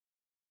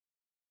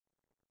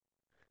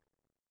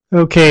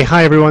Okay,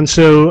 hi everyone.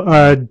 Jill,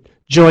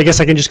 I guess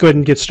I can just go ahead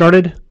and get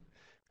started.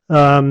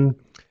 Um,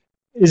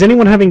 is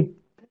anyone having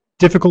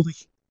difficulty?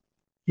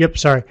 Yep,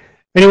 sorry.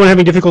 Anyone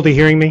having difficulty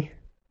hearing me?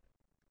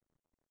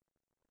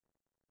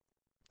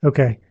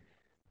 Okay.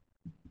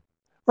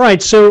 All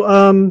right,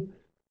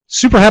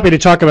 super happy to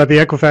talk about the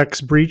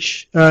Equifax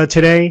breach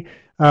today.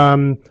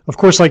 Of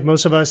course, like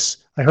most of us,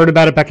 I heard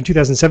about it back in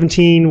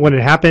 2017 when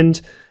it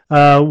happened.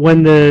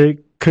 When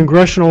the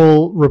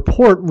congressional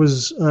report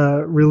was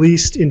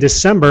released in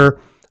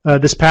December,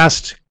 this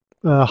past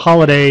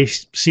holiday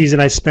season,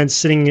 I spent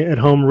sitting at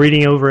home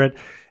reading over it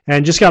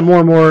and just got more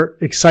and more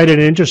excited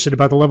and interested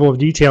about the level of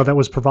detail that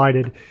was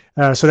provided.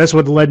 So that's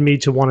what led me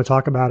to want to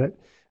talk about it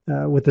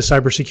with the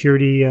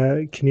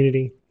cybersecurity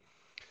community.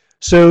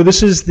 So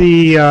this is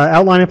the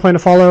outline I plan to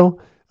follow.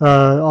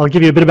 I'll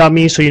give you a bit about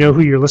me so you know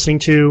who you're listening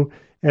to,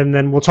 and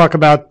then we'll talk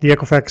about the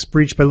Equifax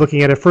breach by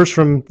looking at it first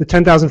from the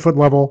 10,000 foot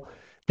level,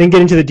 then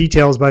get into the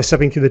details by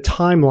stepping through the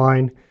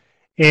timeline,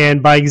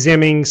 and by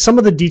examining some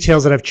of the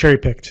details that I've cherry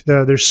picked.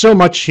 There's so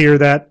much here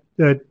that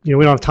we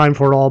don't have time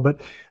for it all,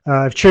 but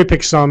I've cherry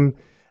picked some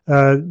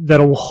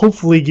that'll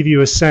hopefully give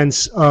you a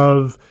sense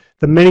of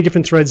the many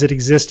different threads that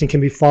exist and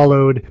can be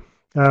followed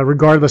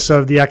regardless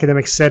of the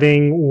academic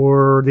setting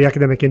or the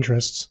academic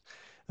interests.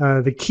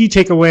 The key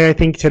takeaway, I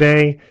think,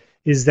 today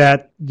is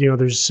that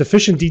there's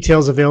sufficient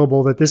details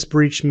available that this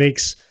breach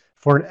makes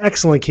for an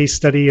excellent case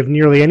study of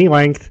nearly any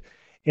length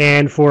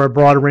and for a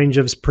broad range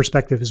of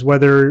perspectives,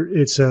 whether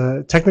it's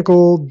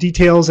technical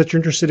details that you're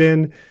interested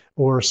in,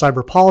 or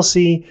cyber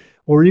policy,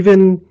 or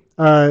even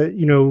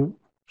some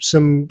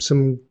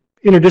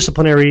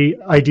interdisciplinary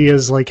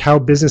ideas like how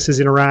businesses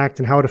interact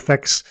and how it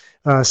affects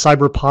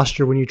cyber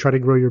posture when you try to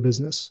grow your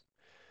business.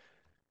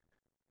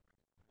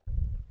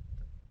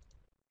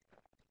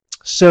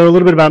 So a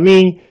little bit about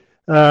me.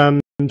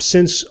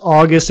 Since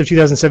August of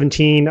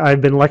 2017,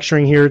 I've been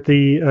lecturing here at the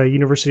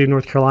University of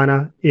North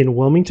Carolina in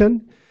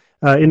Wilmington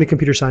in the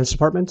computer science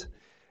department.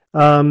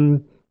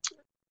 In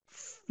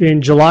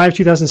July of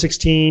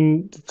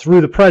 2016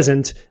 through the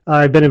present,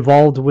 I've been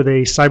involved with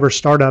a cyber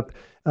startup.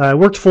 I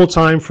worked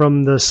full-time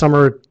from the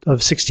summer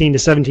of 16 to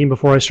 17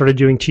 before I started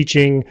doing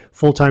teaching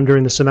full-time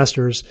during the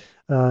semesters.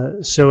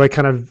 So I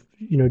kind of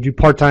do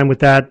part-time with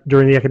that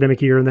during the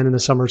academic year, and then in the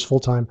summers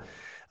full-time.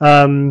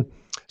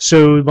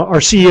 So our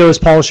CEO is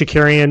Paul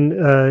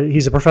Shakarian.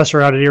 He's a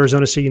professor out at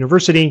Arizona State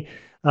University.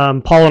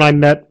 Paul and I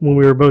met when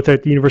we were both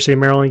at the University of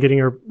Maryland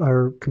getting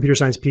our computer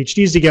science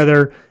PhDs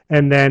together,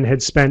 and then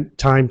had spent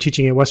time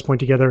teaching at West Point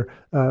together,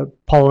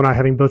 Paul and I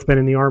having both been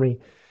in the Army.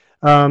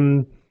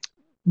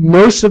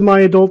 Most of my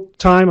adult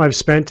time I've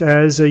spent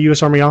as a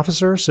U.S. Army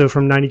officer, so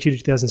from 92 to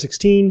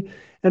 2016,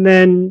 and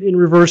then in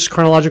reverse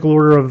chronological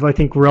order of, I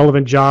think,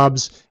 relevant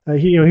jobs.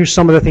 Here's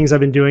some of the things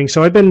I've been doing.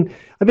 So I've been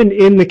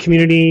in the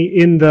community,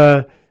 in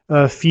the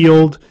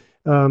field,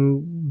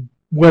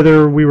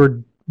 whether we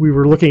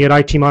were looking at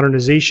IT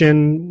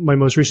modernization. My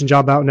most recent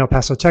job out in El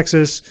Paso,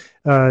 Texas,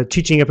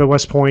 teaching up at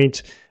West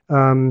Point.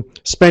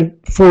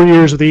 Spent 4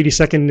 years with the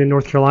 82nd in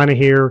North Carolina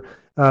here.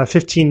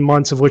 15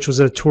 months of which was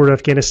a tour to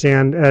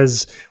Afghanistan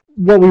as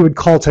what we would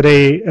call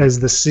today as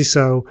the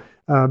CISO.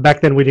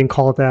 Back then we didn't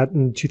call it that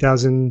in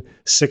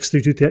 2006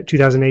 through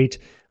 2008,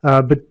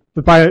 but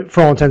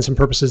for all intents and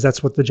purposes,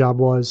 that's what the job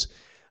was.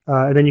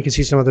 And then you can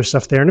see some other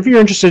stuff there. And if you're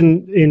interested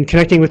in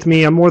connecting with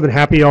me, I'm more than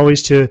happy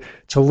always to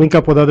link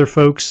up with other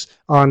folks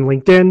on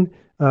LinkedIn.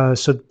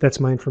 So that's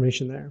my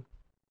information there.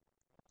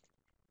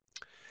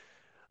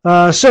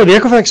 So the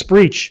Equifax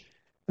breach,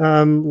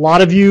 a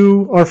lot of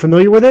you are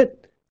familiar with it.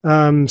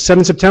 7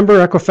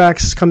 September,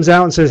 Equifax comes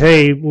out and says,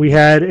 hey, we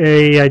had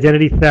a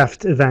identity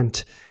theft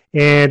event,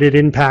 and it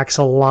impacts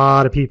a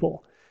lot of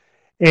people.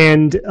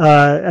 And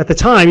at the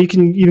time, you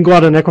can even go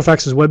out on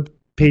Equifax's web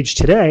page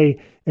today,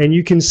 and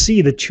you can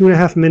see the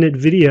 2.5-minute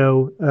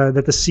video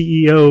that the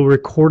CEO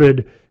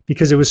recorded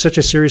because it was such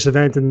a serious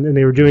event, and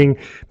they were doing,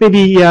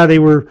 they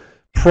were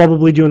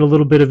probably doing a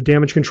little bit of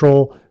damage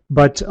control,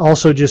 but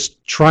also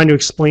just trying to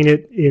explain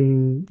it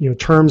in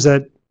terms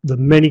that the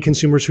many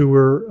consumers who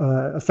were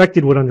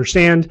affected would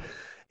understand,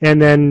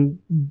 and then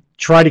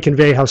try to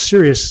convey how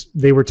serious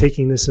they were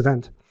taking this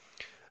event.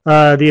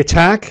 The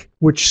attack,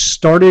 which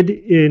started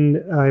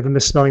in, I have a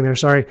misspelling there,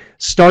 sorry,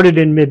 started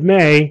in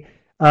mid-May,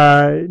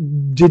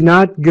 did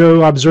not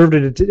go observed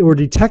or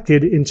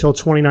detected until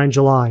 29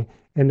 July.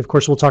 And of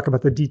course, we'll talk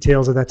about the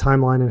details of that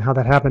timeline and how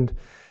that happened.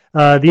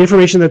 The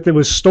information that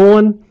was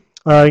stolen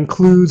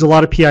includes a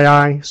lot of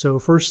PII, so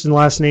first and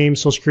last names,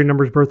 social security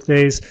numbers,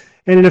 birthdays,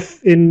 and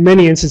in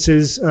many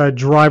instances,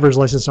 driver's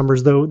license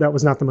numbers, though that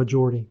was not the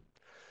majority.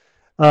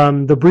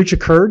 The breach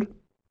occurred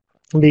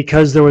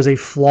because there was a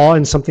flaw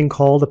in something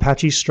called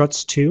Apache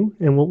Struts 2,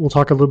 and we'll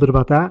talk a little bit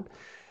about that.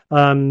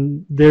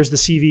 There's the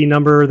CV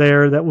number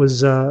there that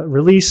was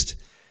released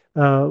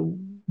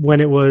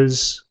when it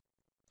was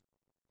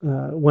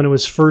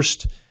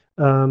first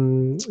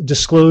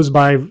disclosed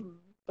by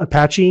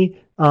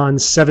Apache on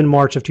 7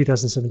 March of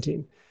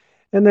 2017.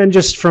 And then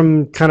just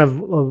from kind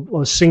of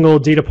a single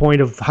data point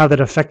of how that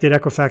affected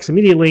Equifax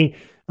immediately,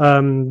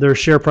 their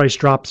share price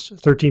dropped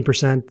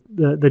 13%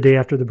 the day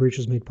after the breach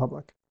was made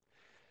public.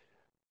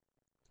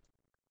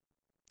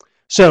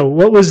 So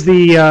what was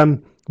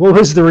the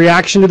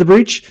reaction to the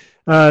breach?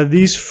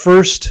 These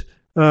first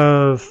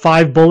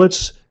 5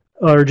 bullets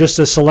are just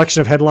a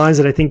selection of headlines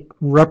that I think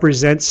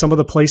represent some of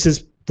the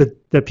places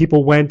that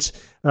people went,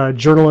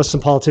 journalists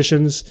and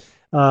politicians,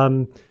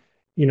 why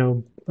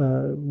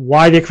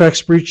the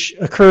Equifax breach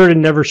occurred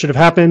and never should have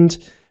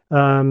happened.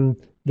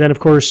 Then, of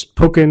course,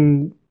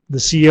 poking the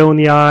CEO in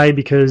the eye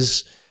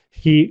because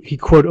he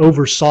quote,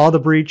 oversaw the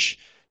breach,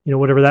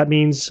 whatever that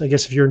means. I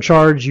guess if you're in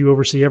charge, you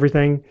oversee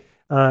everything.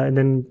 And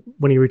then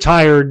when he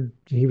retired,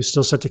 he was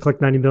still set to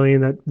collect $90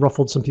 million. That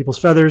ruffled some people's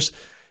feathers.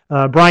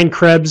 Brian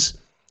Krebs,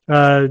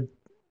 in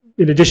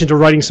addition to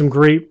writing some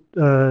great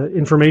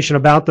information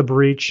about the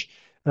breach,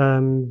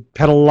 had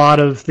a lot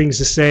of things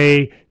to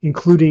say,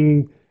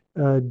 including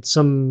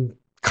some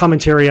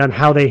commentary on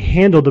how they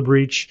handled the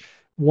breach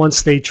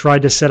once they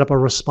tried to set up a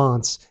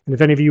response. And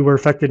if any of you were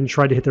affected and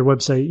tried to hit their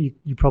website,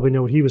 you probably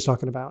know what he was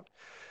talking about.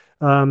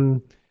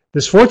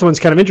 This fourth one's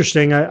kind of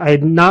interesting. I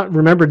had not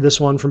remembered this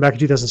one from back in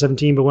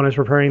 2017, but when I was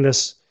preparing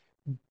this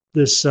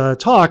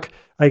talk,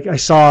 I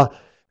saw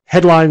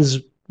headlines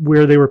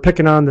where they were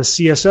picking on the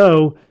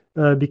CSO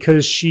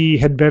because she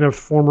had been a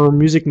former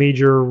music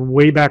major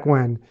way back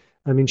when.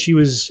 I mean, she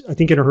was, I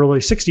think, in her early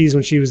 60s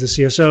when she was the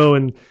CSO,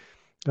 and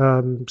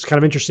it's kind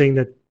of interesting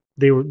that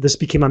this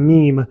became a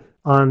meme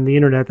on the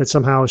internet that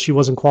somehow she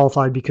wasn't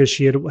qualified because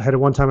she had at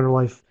one time in her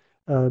life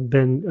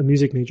been a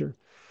music major.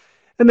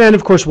 And then,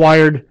 of course,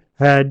 Wired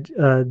had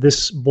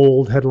this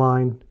bold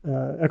headline: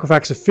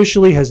 Equifax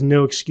officially has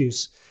no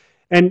excuse.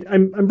 And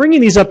I'm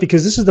bringing these up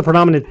because this is the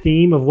predominant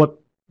theme of what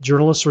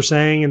journalists were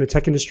saying in the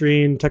tech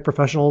industry and tech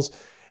professionals.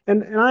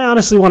 And I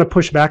honestly want to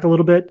push back a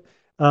little bit.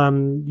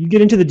 You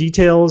get into the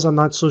details, I'm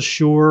not so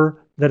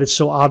sure that it's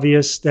so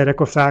obvious that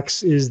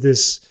Equifax is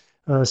this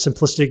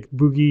simplistic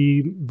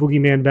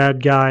boogeyman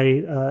bad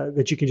guy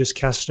that you can just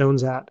cast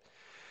stones at.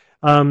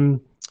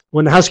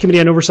 When the House Committee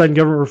on Oversight and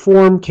Government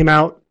Reform came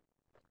out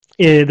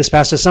this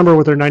past December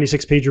with their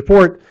 96-page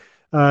report,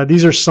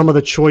 these are some of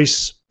the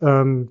choice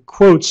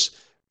quotes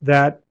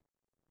that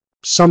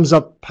sums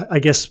up, I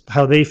guess,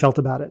 how they felt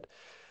about it.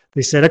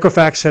 They said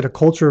Equifax had a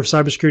culture of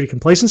cybersecurity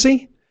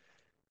complacency,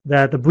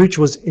 that the breach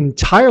was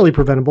entirely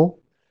preventable,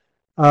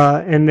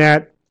 and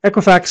that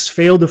Equifax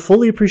failed to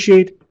fully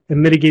appreciate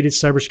and mitigate its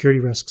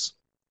cybersecurity risks.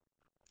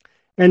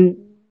 And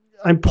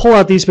I pull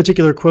out these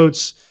particular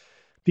quotes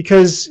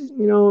because,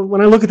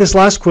 when I look at this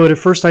last quote, at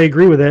first I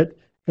agree with it,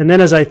 and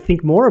then as I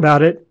think more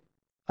about it,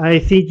 I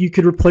think you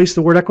could replace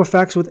the word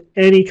Equifax with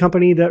any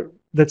company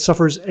that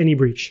suffers any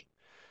breach.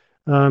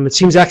 It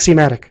seems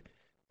axiomatic.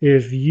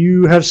 If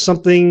you have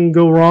something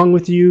go wrong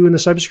with you in the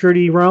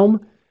cybersecurity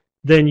realm,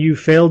 then you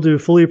fail to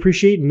fully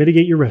appreciate and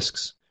mitigate your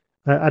risks.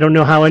 I don't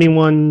know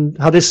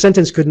how this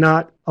sentence could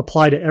not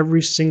apply to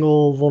every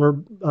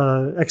single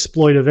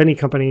exploit of any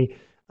company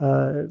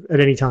at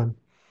any time.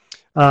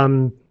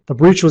 The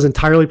breach was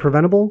entirely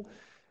preventable.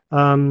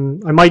 I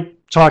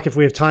might talk, if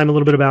we have time, a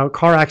little bit about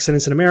car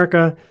accidents in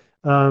America.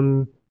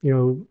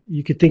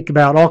 You could think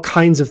about all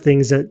kinds of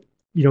things that,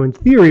 in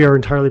theory are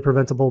entirely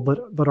preventable,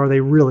 but are they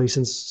really,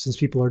 since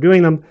people are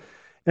doing them?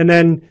 And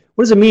then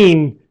what does it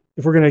mean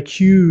if we're going to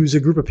accuse a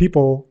group of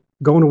people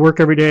going to work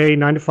every day,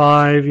 9 to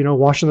 5,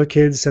 washing their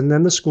kids, sending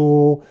them to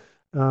school,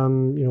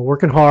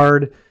 working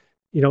hard,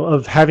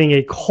 of having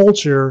a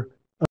culture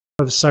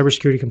of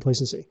cybersecurity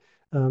complacency?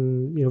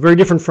 Very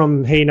different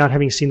from, hey, not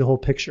having seen the whole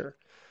picture.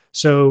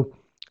 So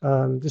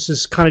this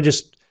is kind of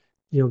just,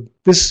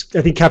 this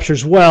I think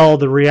captures well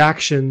the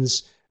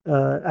reactions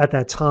at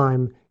that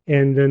time.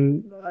 And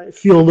then I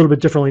feel a little bit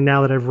differently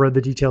now that I've read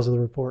the details of the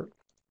report.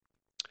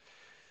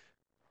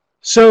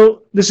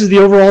 So this is the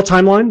overall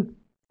timeline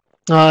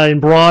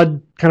in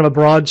kind of a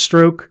broad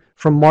stroke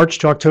from March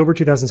to October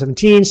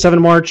 2017. 7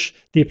 March,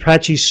 the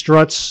Apache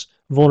Struts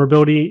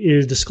vulnerability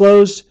is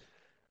disclosed.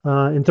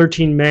 In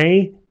 13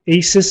 May,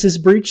 ASIS is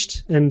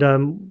breached,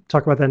 and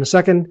talk about that in a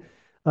second.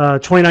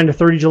 29 to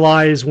 30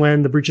 July is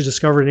when the breach is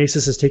discovered and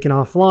ASIS is taken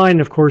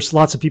offline. Of course,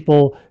 lots of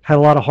people had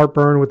a lot of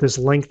heartburn with this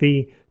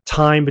lengthy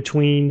time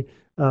between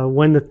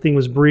when the thing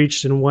was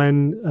breached and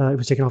when it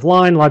was taken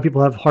offline. A lot of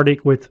people have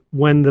heartache with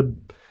when the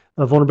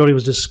vulnerability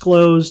was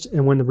disclosed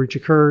and when the breach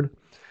occurred.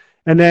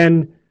 And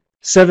then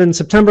 7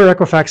 September,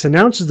 Equifax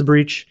announces the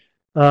breach.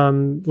 A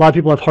lot of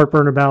people have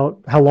heartburn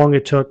about how long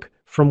it took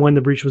from when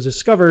the breach was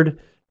discovered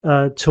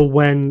to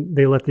when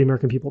they let the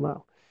American people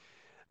know.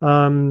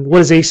 What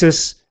is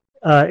ASIS?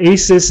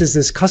 ASIS is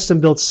this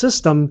custom-built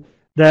system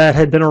that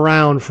had been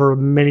around for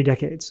many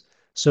decades.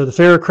 So the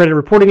Fair Credit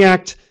Reporting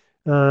Act,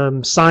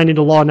 signed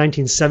into law in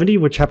 1970,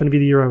 which happened to be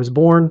the year I was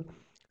born,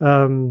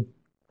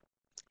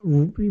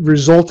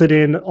 resulted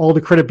in all the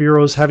credit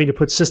bureaus having to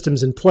put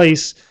systems in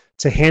place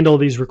to handle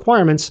these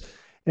requirements.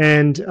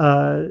 And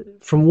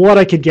from what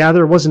I could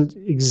gather, it wasn't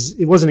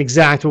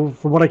exact.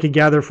 From what I could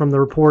gather from the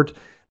report,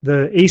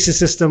 the ASIS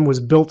system was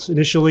built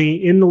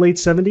initially in the late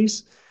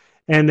 70s,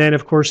 and then,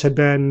 of course, had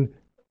been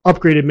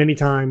upgraded many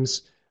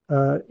times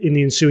in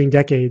the ensuing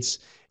decades.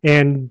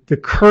 And the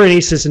current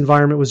ASIS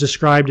environment was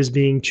described as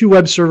being 2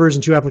 web servers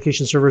and 2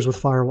 application servers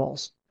with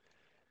firewalls.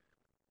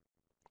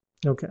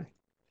 Okay.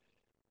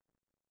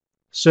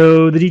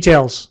 So the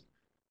details.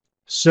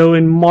 So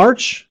in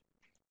March,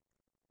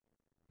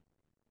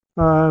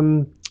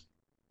 CV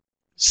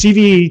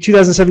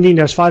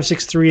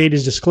 2017-5638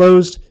 is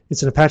disclosed.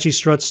 It's an Apache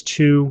Struts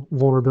 2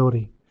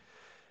 vulnerability.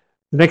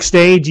 The next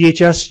day,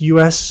 DHS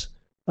US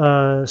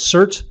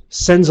CERT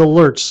sends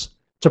alerts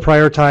to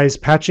prioritize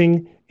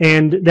patching,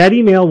 and that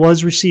email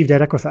was received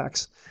at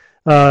Equifax.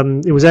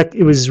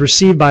 It was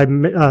received by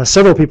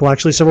several people,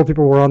 actually. Several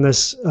people were on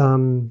this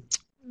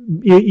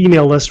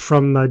email list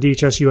from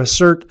DHS US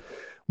CERT.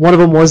 One of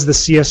them was the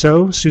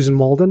CSO, Susan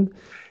Malden,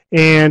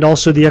 and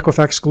also the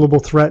Equifax Global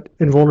Threat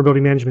and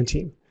Vulnerability Management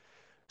Team.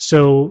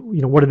 So,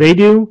 what do they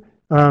do?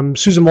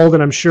 Susan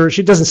Malden, I'm sure,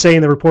 she doesn't say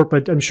in the report,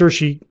 but I'm sure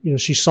she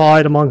saw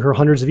it among her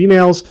hundreds of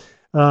emails.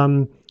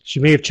 She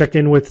may have checked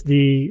in with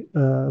the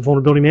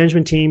Vulnerability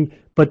Management Team,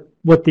 but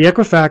what the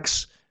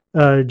Equifax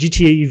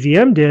GTA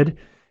EVM did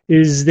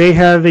is they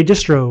have a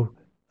distro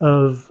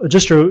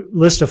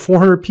list of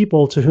 400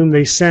 people to whom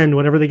they send,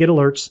 whenever they get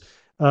alerts,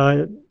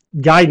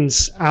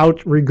 guidance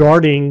out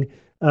regarding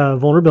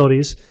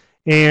vulnerabilities.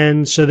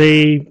 And so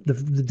the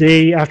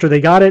day after they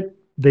got it,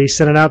 they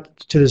sent it out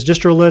to this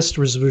distro list,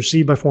 was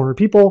received by 400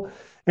 people,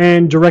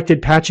 and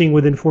directed patching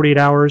within 48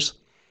 hours.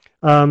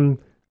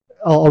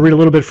 I'll read a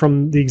little bit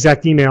from the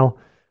exact email.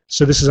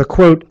 So this is a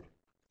quote.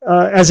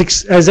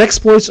 As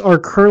exploits are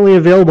currently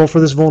available for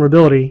this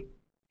vulnerability,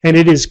 and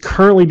it is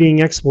currently being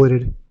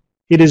exploited,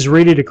 it is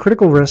rated a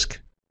critical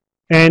risk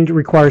and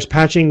requires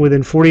patching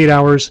within 48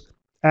 hours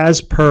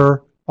as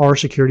per our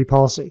security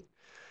policy.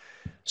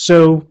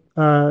 So,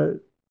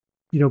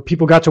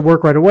 people got to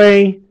work right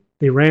away.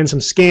 They ran some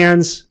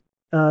scans.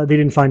 They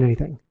didn't find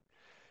anything.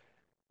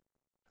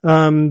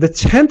 The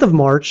 10th of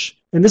March,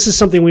 and this is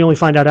something we only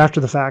find out after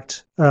the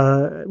fact,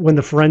 when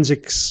the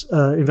forensics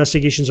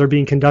investigations are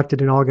being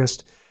conducted in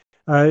August.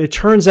 It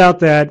turns out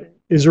that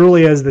as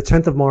early as the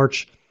 10th of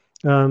March,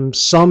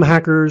 some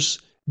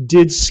hackers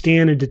did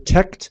scan and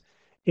detect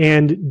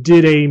and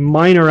did a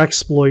minor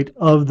exploit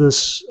of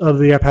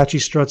the Apache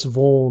Struts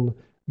vuln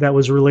that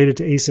was related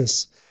to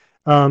ASIS.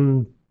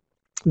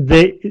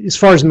 As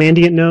far as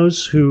Mandiant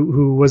knows,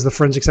 who was the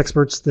forensics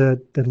experts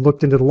that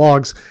looked into the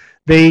logs,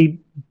 their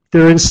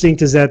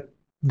instinct is that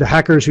the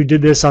hackers who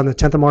did this on the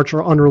 10th of March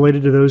are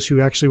unrelated to those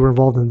who actually were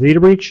involved in the data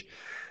breach.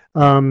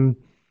 And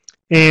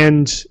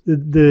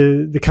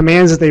the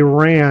commands that they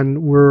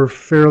ran were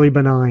fairly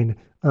benign,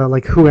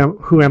 like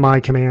who am I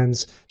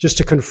commands, just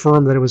to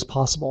confirm that it was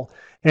possible.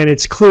 And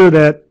it's clear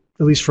that,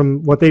 at least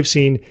from what they've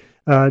seen,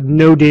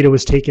 no data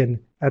was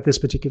taken at this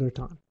particular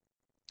time.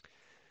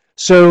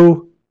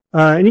 So,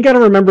 and you got to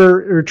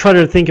remember or try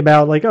to think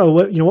about, like,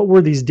 what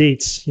were these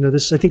dates?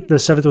 I think the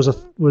 7th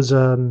was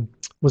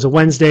a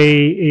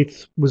Wednesday,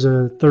 8th was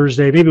a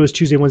Thursday, maybe it was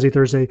Tuesday, Wednesday,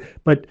 Thursday,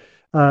 but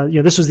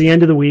this was the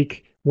end of the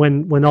week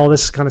when all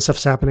this kind of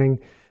stuff's happening.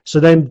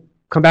 So then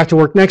come back to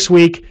work next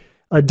week.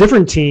 A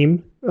different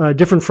team,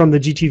 different from the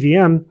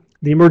GTVM,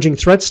 the emerging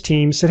threats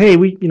team, said, hey,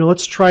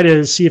 let's try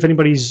to see if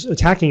anybody's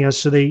attacking us.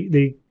 So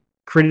they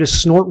created a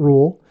snort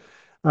rule,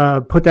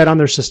 put that on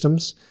their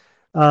systems,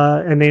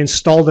 and they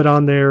installed it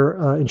on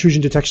their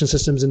intrusion detection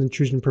systems and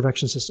intrusion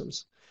prevention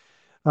systems.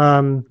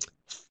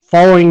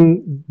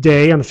 Following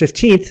day, on the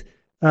 15th,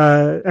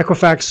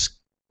 Equifax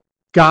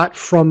got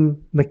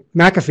from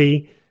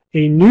McAfee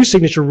a new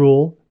signature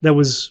rule that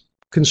was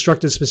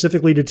constructed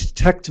specifically to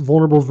detect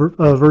vulnerable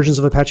versions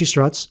of Apache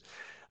Struts.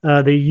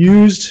 They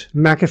used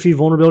McAfee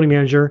Vulnerability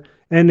Manager,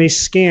 and they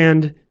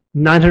scanned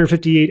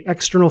 958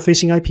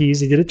 external-facing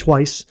IPs. They did it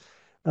twice.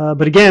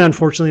 But again,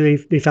 unfortunately,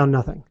 they found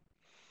nothing.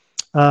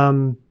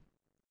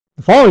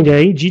 The following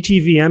day,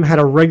 GTVM had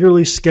a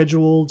regularly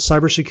scheduled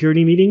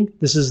cybersecurity meeting.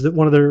 This is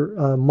one of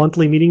their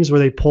monthly meetings where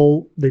they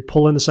pull in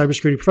the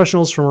cybersecurity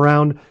professionals from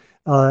around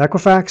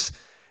Equifax.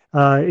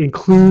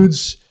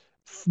 Includes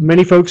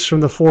many folks from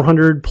the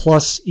 400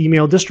 plus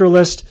email distro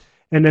list.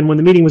 And then when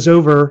the meeting was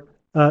over,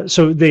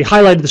 so they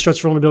highlighted the Struts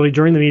vulnerability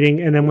during the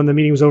meeting, and then when the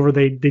meeting was over,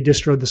 they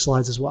distroed the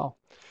slides as well.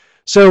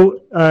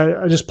 So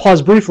I just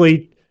pause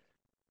briefly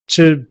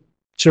to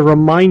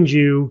remind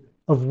you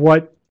of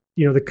what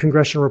the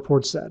congressional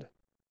report said.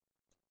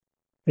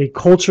 A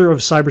culture of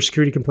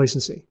cybersecurity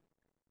complacency.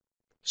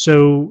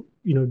 So,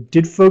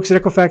 did folks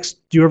at Equifax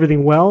do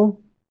everything well?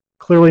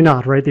 Clearly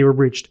not, right? They were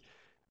breached.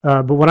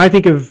 But when I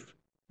think of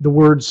the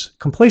words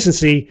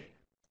complacency,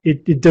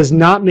 it does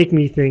not make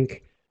me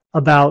think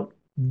about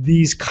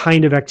these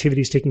kind of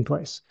activities taking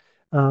place.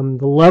 The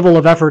level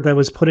of effort that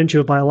was put into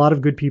it by a lot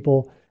of good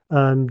people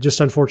just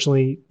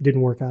unfortunately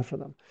didn't work out for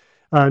them.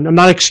 I'm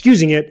not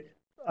excusing it.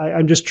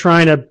 I'm just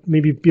trying to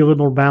maybe be a little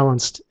more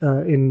balanced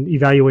in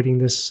evaluating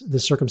this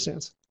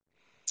circumstance.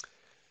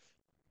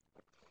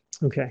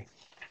 Okay.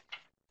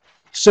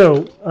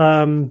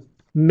 So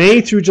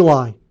May through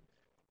July.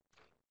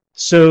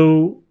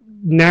 So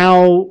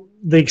now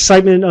the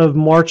excitement of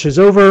March is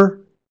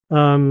over.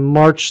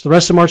 The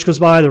rest of March goes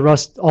by.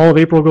 All of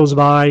April goes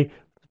by.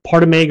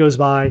 Part of May goes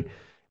by.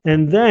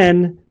 And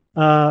then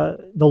the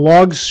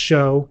logs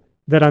show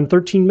that on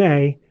 13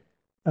 May,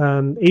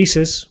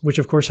 ASIS, which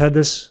of course had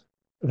this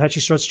Apache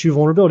Struts 2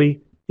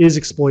 vulnerability, is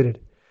exploited.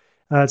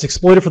 It's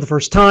exploited for the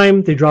first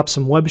time. They dropped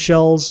some web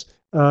shells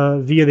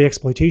via the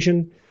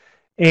exploitation.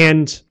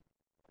 And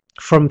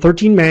from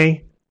 13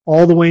 May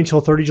all the way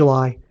until 30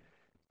 July,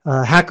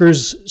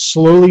 hackers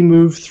slowly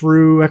moved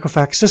through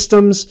Equifax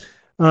systems.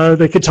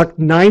 They conduct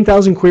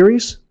 9,000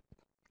 queries.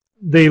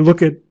 They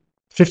look at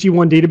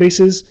 51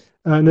 databases,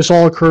 and this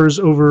all occurs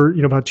over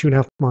about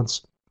 2.5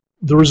 months.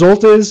 The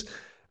result is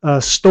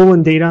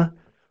stolen data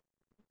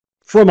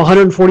from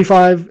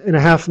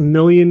 145.5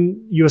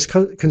 million U.S.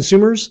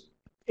 consumers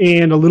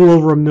and a little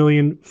over 1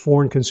 million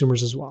foreign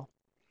consumers as well.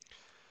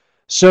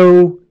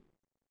 So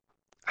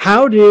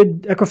how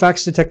did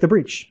Equifax detect the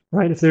breach,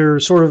 right? If they're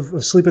sort of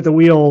asleep at the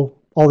wheel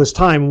all this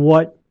time,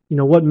 what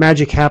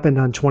magic happened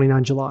on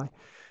 29 July?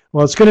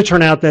 Well, it's going to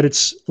turn out that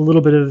it's a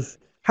little bit of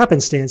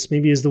happenstance,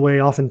 maybe is the way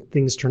often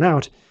things turn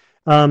out.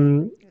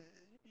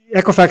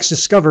 Equifax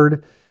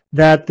discovered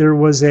that there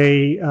was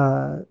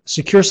a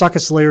secure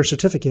sockets layer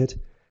certificate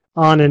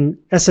on an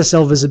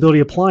SSL visibility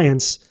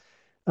appliance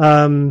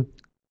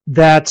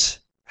that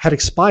had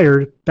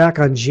expired back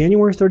on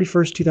January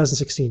 31st,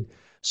 2016.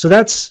 So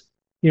that's,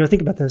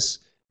 think about this.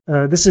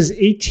 This is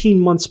 18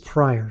 months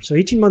prior. So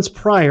 18 months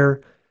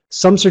prior,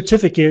 some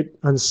certificate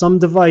on some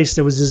device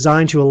that was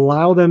designed to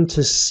allow them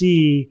to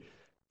see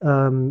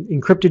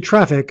encrypted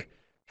traffic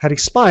had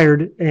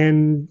expired,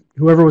 and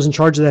whoever was in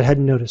charge of that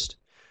hadn't noticed.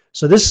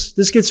 So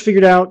this gets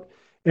figured out,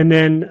 and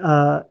then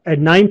at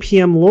 9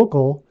 p.m.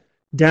 local,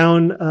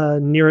 down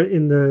near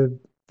in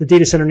the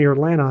data center near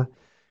Atlanta,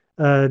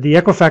 the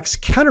Equifax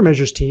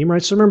countermeasures team,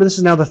 right? So remember, this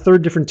is now the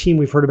third different team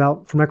we've heard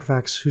about from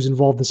Equifax who's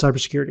involved in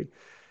cybersecurity.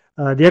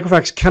 The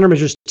Equifax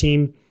countermeasures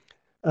team,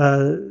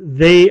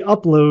 they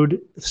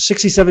upload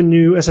 67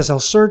 new SSL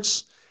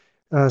certs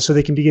so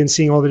they can begin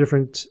seeing all the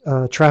different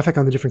traffic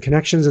on the different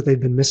connections that they've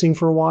been missing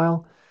for a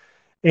while.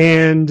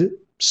 And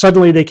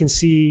suddenly they can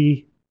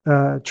see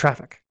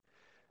traffic.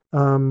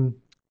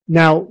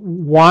 Now,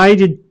 why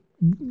did,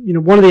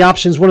 one of the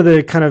options, one of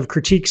the kind of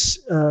critiques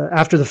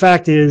after the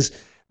fact is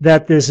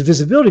that this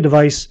visibility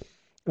device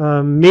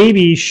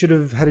maybe should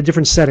have had a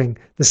different setting.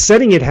 The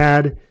setting it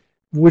had,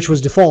 which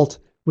was default,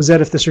 was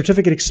that if the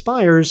certificate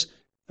expires,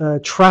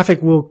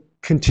 traffic will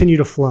continue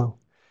to flow.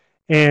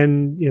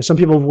 And some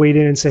people have weighed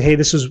in and say, hey,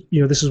 this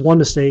is one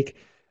mistake.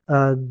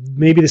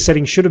 Maybe the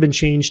setting should have been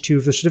changed to,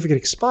 if the certificate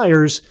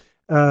expires,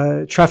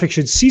 traffic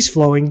should cease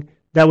flowing.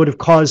 That would have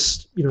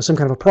caused some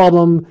kind of a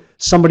problem.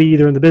 Somebody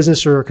either in the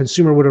business or a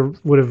consumer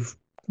would have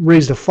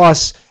raised a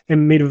fuss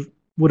and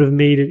would have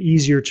made it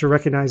easier to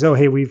recognize, oh,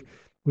 hey, we've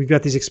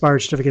got these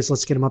expired certificates,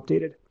 let's get them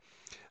updated.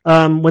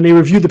 When they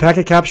reviewed the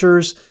packet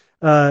captures,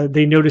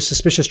 they noticed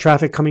suspicious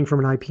traffic coming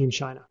from an IP in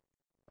China.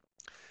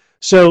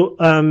 So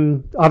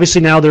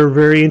obviously now they're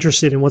very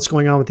interested in what's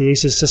going on with the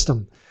ASIS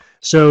system.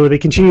 So they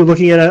continue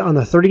looking at it on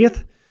the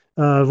 30th.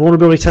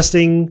 Vulnerability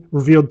testing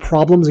revealed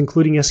problems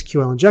including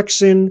SQL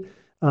injection,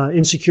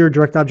 insecure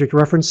direct object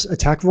reference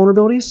attack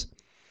vulnerabilities.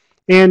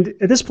 And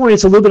at this point,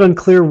 it's a little bit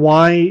unclear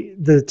why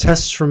the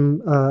tests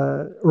from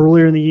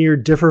earlier in the year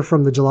differ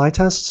from the July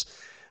tests,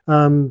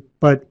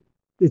 but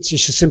it's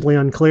just simply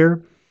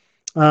unclear.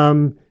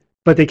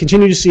 But they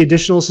continue to see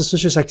additional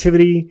suspicious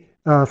activity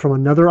from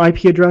another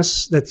IP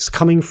address that's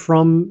coming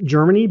from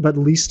Germany, but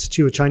leased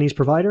to a Chinese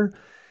provider.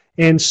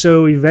 And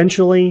so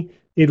eventually,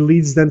 it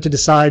leads them to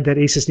decide that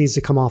ASIS needs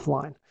to come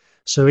offline.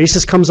 So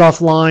ASIS comes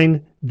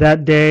offline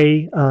that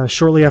day,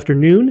 shortly after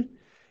noon,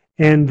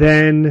 and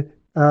then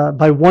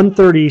by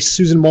 1:30,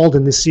 Susan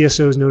Malden, the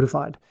CSO, is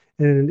notified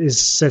and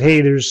is said,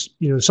 hey, there's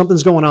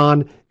something's going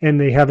on, and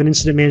they have an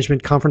incident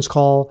management conference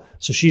call.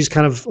 So she's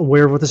kind of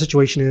aware of what the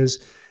situation is.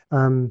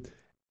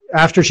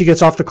 After she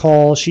gets off the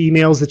call, she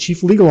emails the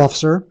chief legal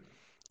officer,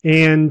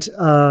 and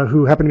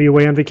who happened to be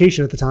away on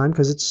vacation at the time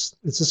because it's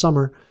the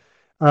summer.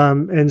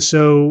 And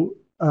so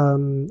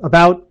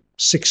about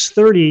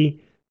 6:30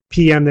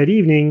 p.m. that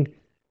evening,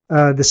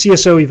 the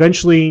CSO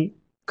eventually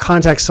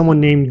contacts someone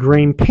named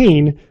Graham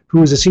Payne,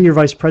 who is a senior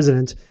vice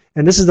president,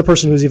 and this is the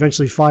person who was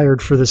eventually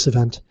fired for this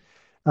event.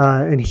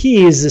 And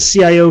he is the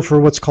CIO for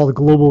what's called a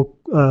global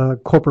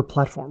corporate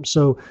platform.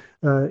 So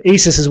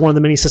ASIS is one of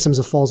the many systems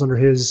that falls under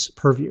his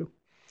purview.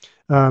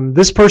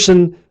 This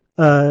person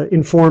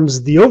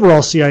informs the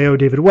overall CIO,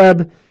 David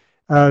Webb,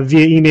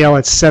 via email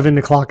at 7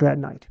 o'clock that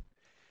night.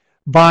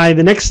 By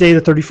the next day,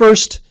 the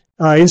 31st,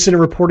 incident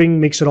reporting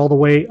makes it all the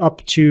way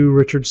up to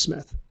Richard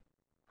Smith.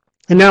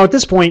 And now at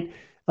this point,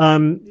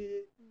 the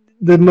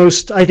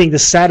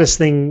saddest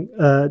thing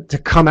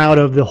to come out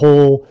of the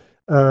whole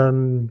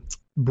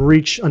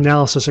breach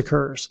analysis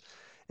occurs.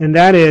 And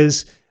that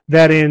is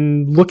that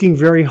in looking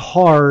very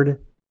hard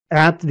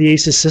at the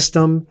ASIS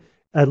system,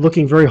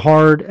 looking very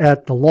hard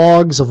at the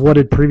logs of what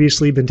had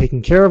previously been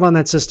taken care of on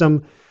that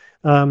system,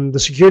 the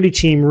security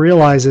team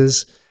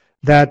realizes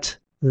that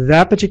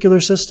that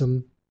particular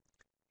system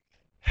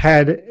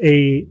had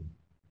a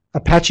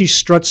Apache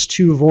Struts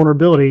 2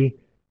 vulnerability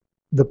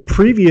the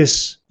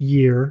previous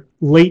year,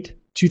 late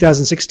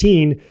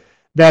 2016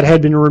 that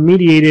had been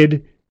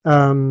remediated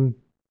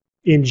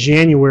in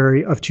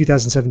January of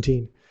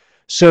 2017.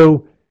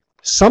 So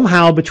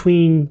somehow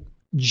between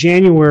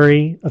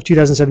January of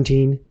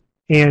 2017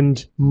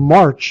 and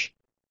March,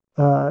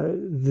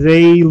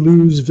 they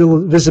lose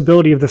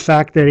visibility of the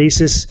fact that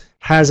ASIS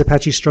has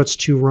Apache Struts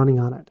 2 running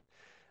on it.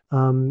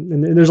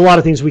 And there's a lot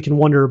of things we can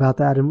wonder about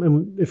that.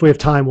 And if we have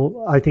time,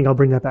 I think I'll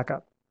bring that back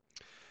up.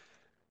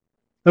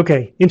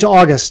 Okay, into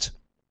August.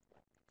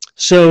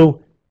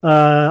 So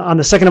on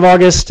the 2nd of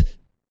August,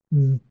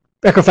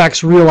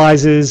 Equifax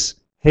realizes,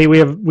 hey, we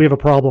have a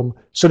problem.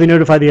 So they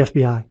notify the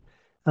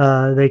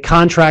FBI. They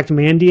contract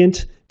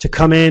Mandiant to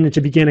come in and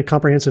to begin a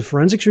comprehensive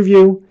forensics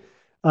review.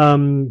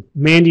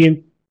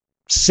 Mandiant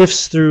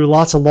sifts through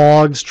lots of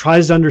logs,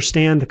 tries to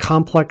understand the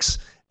complex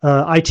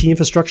IT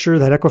infrastructure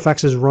that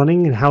Equifax is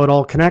running and how it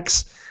all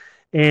connects.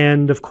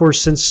 And of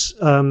course, since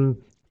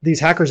these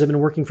hackers have been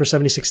working for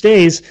 76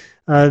 days,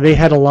 they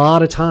had a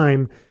lot of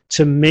time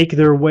to make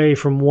their way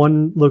from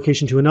one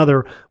location to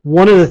another.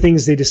 One of the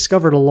things they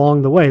discovered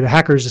along the way, the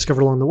hackers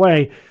discovered along the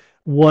way,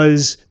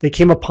 was they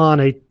came upon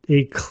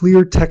a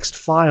clear text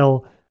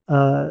file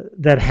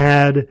that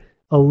had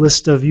a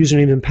list of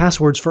usernames and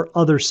passwords for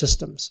other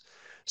systems.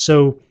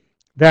 So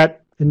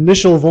that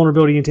initial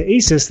vulnerability into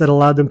ASIS that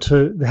allowed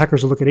the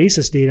hackers to look at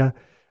ASIS data,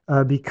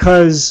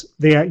 because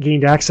they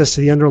gained access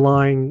to the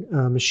underlying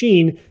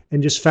machine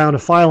and just found a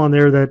file on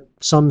there that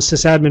some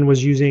sysadmin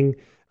was using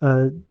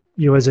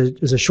as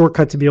a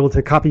shortcut to be able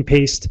to copy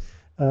paste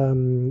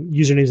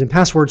usernames and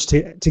passwords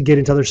to get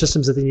into other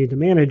systems that they needed to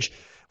manage.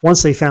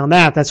 Once they found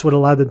that, that's what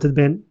allowed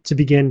them to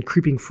begin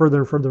creeping further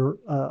and further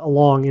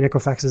along in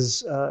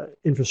Equifax's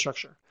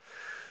infrastructure.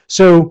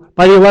 So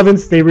by the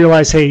 11th, they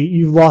realized, hey,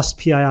 you've lost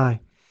PII.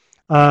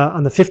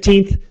 On the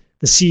 15th,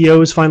 the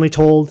CEO is finally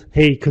told,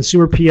 hey,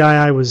 consumer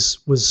PII was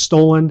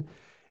stolen.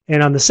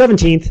 And on the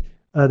 17th,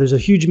 there's a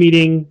huge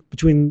meeting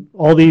between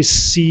all these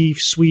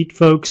C-suite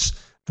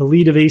folks, the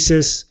lead of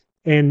ASIS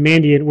and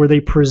Mandiant, where they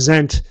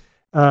present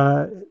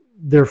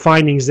their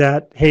findings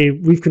that, hey,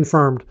 we've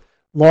confirmed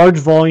large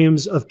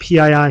volumes of PII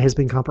has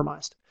been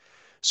compromised.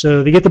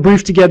 So they get the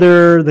brief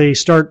together. They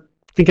start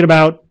thinking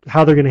about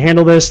how they're going to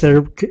handle this.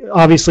 They're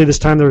obviously this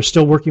time they're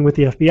still working with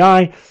the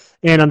FBI.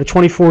 And on the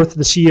 24th,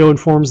 the CEO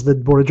informs the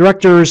board of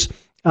directors.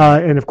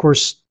 And of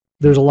course,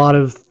 there's a lot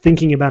of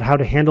thinking about how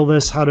to handle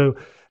this, how to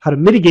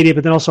mitigate it,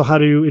 but then also how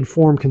to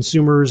inform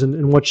consumers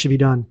and what should be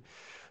done.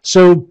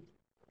 So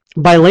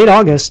by late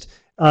August,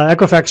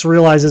 Equifax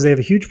realizes they have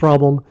a huge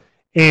problem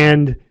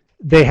and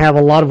they have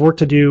a lot of work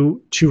to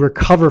do to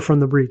recover from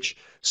the breach.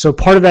 So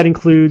part of that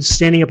includes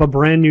standing up a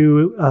brand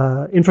new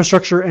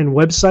infrastructure and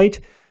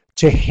website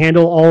to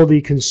handle all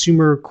the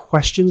consumer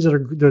questions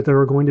that there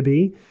are going to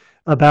be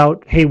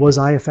about, hey, was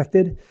I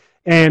affected?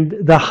 And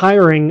the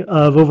hiring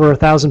of over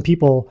 1,000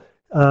 people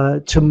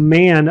to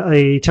man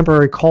a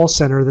temporary call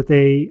center that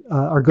they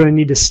are going to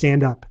need to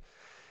stand up.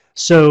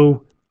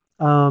 So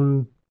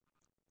coming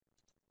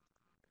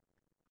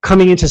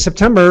into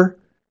September,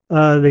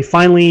 they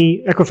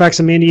finally, Equifax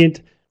and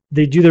Mandiant,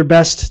 they do their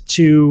best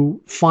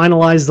to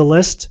finalize the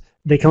list.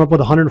 They come up with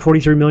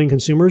 143 million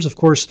consumers. Of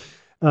course,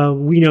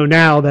 we know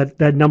now that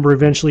that number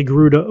eventually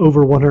grew to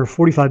over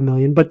 145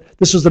 million, but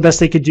this was the best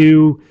they could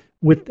do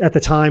at the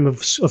time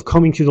of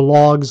combing through the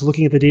logs,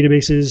 looking at the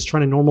databases,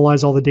 trying to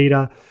normalize all the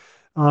data.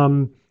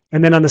 And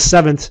then on the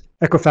 7th,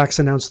 Equifax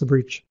announced the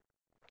breach.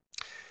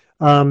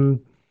 After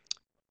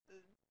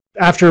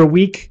a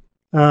week,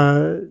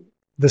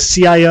 the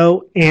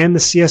CIO and the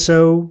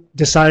CSO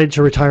decided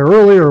to retire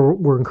early, or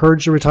were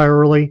encouraged to retire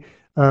early.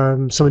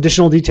 Some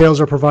additional details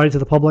are provided to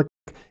the public.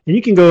 And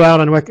you can go out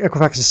on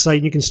Equifax's site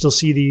and you can still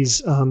see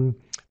these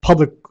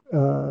public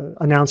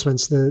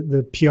announcements,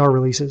 the PR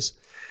releases.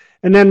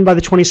 And then by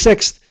the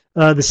 26th,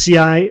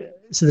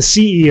 the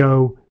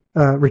CEO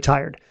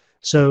retired.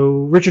 So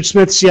Richard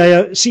Smith,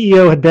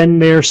 CEO, had been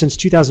there since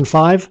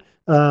 2005,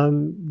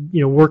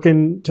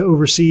 working to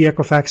oversee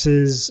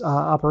Equifax's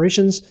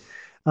operations.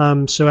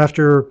 So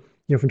after,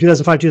 from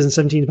 2005 to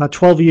 2017, about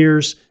 12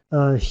 years,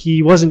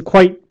 he wasn't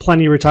quite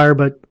planning to retire,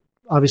 but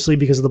obviously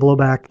because of the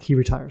blowback, he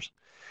retires.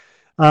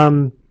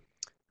 On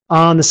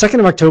the 2nd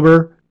of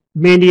October,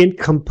 Mandiant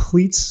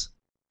completes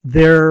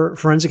their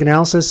forensic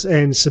analysis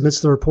and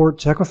submits the report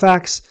to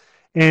Equifax.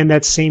 And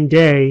that same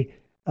day,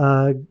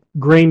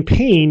 Graham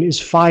Payne is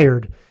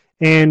fired.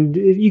 And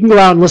you can go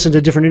out and listen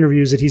to different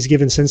interviews that he's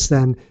given since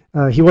then.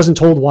 He wasn't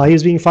told why he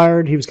was being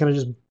fired. He was kind of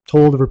just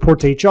told to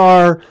report to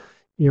HR.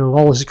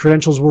 All his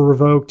credentials were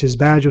revoked, his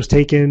badge was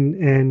taken,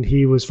 and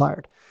he was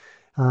fired.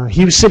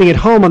 He was sitting at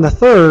home on the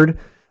 3rd,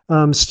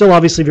 still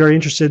obviously very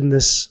interested in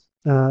this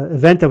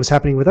event that was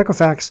happening with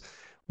Equifax,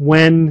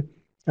 when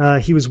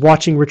he was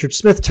watching Richard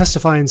Smith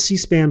testify in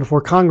C-SPAN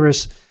before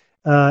Congress,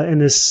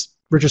 and this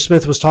Richard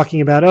Smith was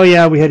talking about, oh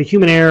yeah, we had a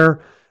human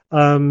error.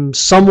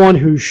 Someone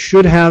who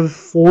should have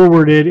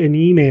forwarded an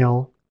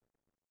email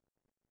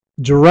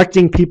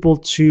directing people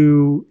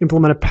to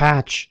implement a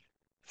patch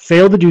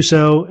failed to do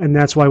so, and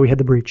that's why we had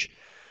the breach.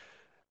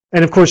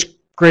 And of course,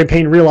 Graham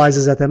Payne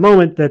realizes at that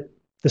moment that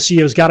the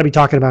CEO's got to be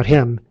talking about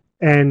him.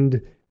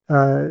 And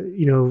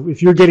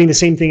if you're getting the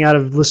same thing out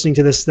of listening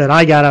to this that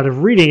I got out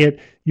of reading it,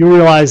 you'll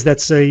realize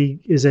is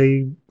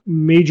a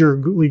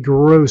majorly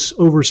gross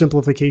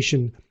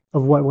oversimplification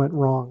of what went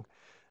wrong.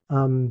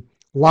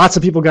 Lots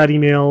of people got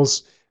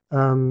emails.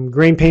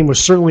 Grain Payne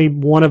was certainly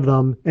one of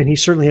them, and he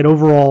certainly had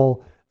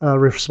overall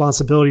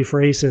responsibility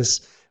for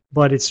ASIS.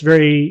 But it's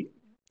very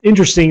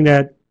interesting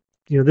that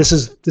this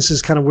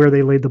is kind of where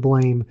they laid the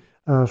blame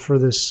for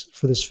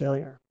this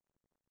failure.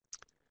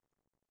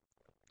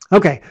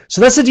 Okay,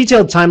 so that's the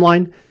detailed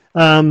timeline.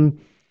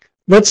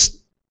 Let's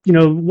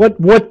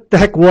what the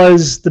heck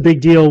was the big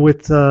deal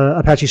with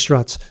Apache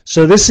struts?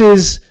 So this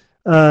is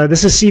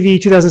CV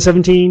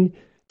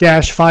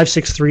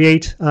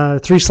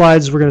 2017-5638. 3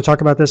 slides. We're going to talk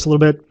about this a little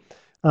bit.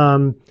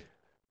 The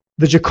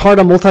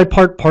Jakarta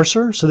multi-part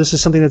parser. So this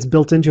is something that's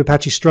built into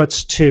Apache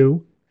struts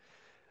 2.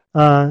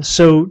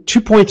 So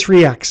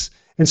 2.3x.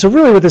 And so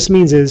really what this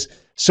means is,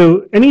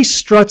 so any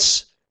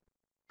struts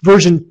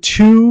version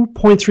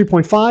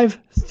 2.3.5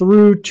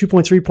 through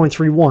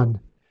 2.3.31,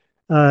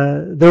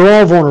 they're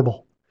all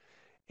vulnerable.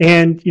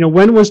 And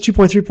when was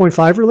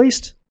 2.3.5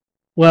 released?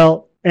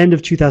 Well, end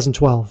of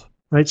 2012,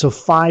 right? So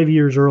 5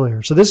 years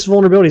earlier. So this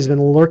vulnerability has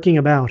been lurking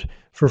about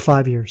for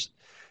 5 years.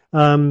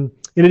 In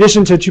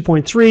addition to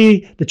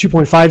 2.3, the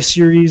 2.5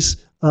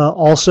 series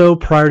also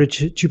prior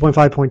to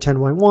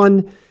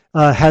 2.5.10.1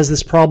 has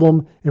this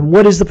problem. And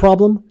what is the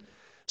problem?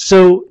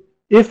 So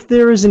if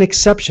there is an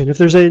exception, if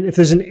there's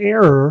an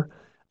error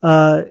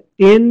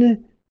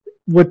in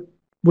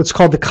what's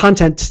called the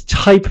content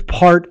type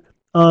part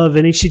of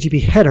an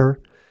HTTP header,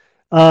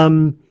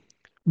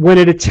 when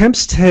it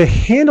attempts to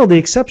handle the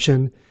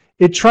exception,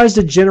 it tries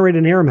to generate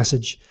an error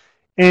message,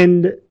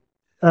 and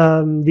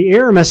the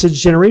error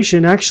message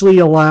generation actually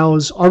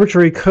allows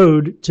arbitrary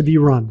code to be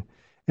run,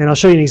 and I'll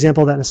show you an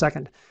example of that in a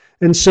second.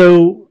 And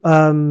so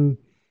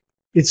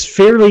it's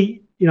fairly.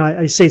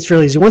 I say it's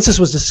fairly easy. Once this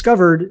was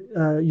discovered,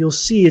 you'll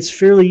see it's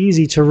fairly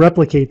easy to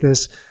replicate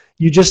this.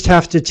 You just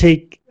have to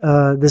take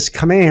this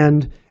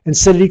command and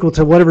set it equal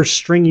to whatever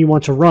string you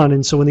want to run.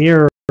 And so when the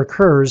error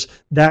occurs,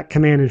 that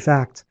command, in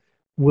fact,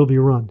 will be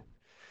run.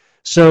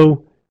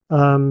 So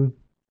the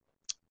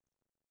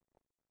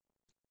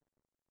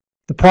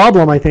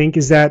problem, I think,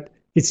 is that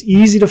it's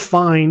easy to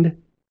find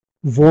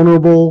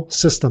vulnerable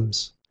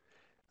systems.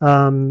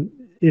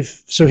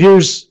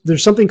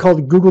 There's something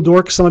called Google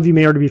Dork. Some of you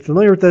may already be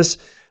familiar with this,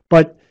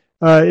 but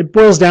it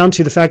boils down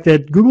to the fact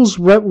that Google's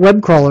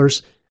web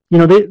crawlers,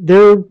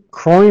 they're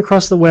crawling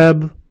across the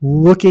web,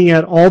 looking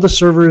at all the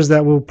servers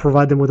that will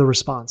provide them with a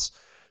response.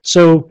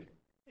 So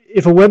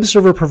if a web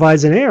server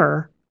provides an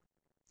error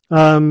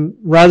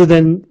rather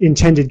than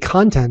intended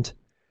content,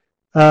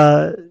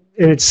 and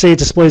it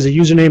displays a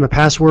username, a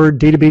password,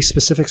 database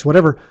specifics,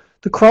 whatever,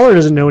 the crawler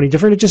doesn't know any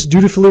different. It just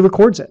dutifully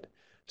records it.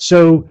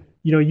 So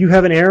you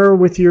have an error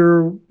with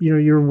your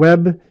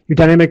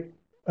dynamic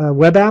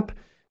web app.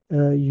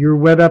 Your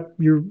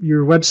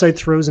website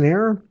throws an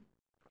error.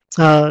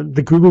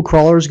 The Google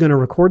crawler is going to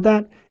record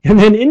that and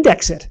then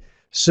index it,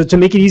 so to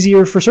make it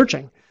easier for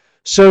searching.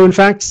 So in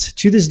fact,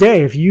 to this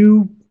day, if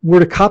you were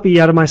to copy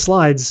out of my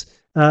slides,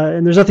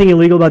 and there's nothing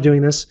illegal about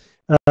doing this,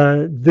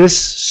 this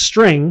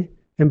string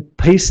and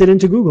paste it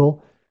into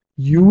Google,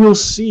 you will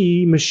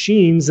see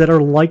machines that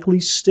are likely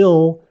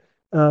still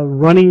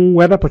running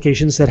web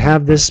applications that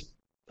have this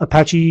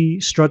Apache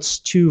Struts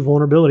 2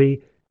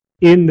 vulnerability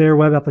in their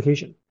web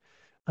application.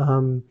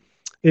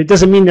 It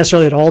doesn't mean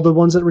necessarily that all the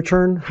ones that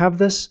return have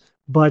this,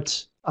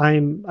 but I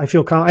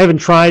haven't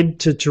tried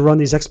to run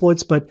these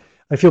exploits, but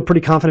I feel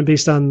pretty confident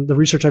based on the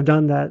research I've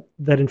done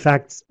that in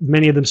fact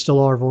many of them still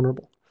are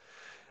vulnerable.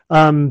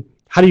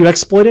 How do you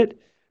exploit it?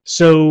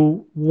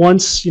 So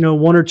once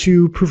 1 or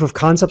 2 proof of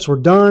concepts were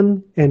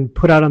done and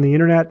put out on the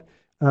internet,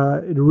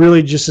 it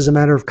really just is a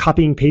matter of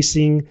copying,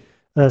 pasting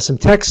some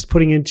text,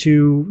 putting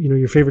into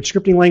your favorite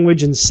scripting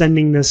language, and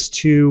sending this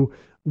to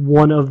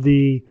one of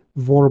the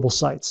vulnerable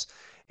sites.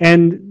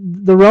 And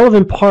the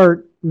relevant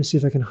part, let me see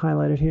if I can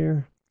highlight it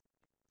here.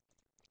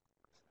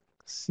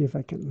 Let's see if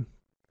I can.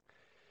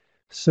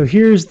 So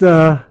here's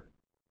the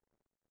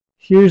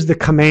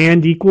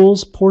command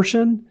equals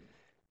portion,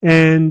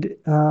 and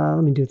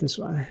let me do it this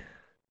way.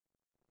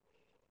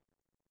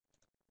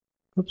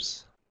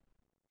 Oops.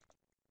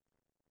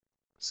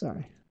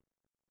 Sorry.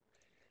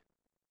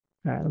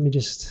 All right, let me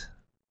just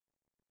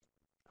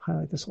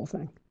highlight this whole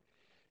thing.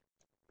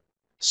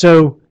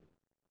 So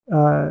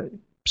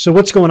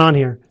what's going on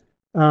here?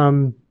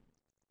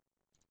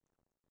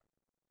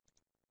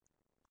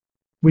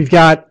 We've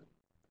got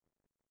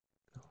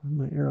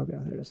my arrow go.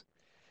 There it is.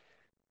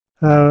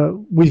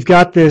 We've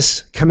got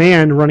this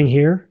command running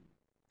here,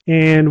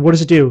 and what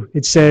does it do?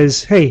 It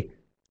says, "Hey,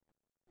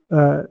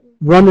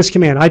 run this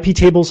command: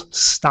 iptables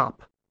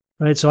stop."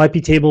 Right. So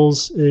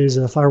iptables is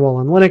a firewall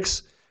on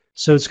Linux,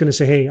 so it's going to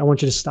say, "Hey, I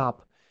want you to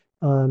stop,"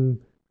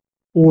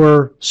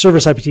 or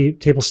service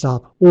iptable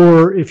stop,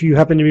 or if you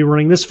happen to be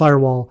running this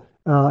firewall,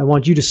 I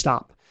want you to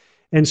stop.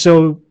 And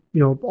so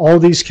all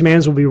these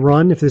commands will be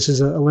run. If this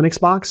is a Linux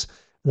box,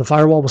 the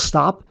firewall will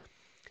stop,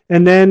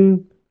 and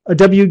then a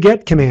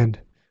wget command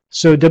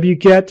So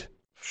wget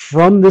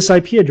from this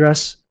IP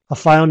address a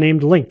file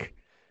named link.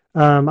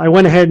 I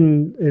went ahead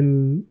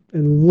and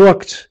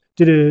looked,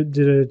 did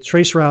a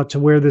trace route to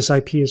where this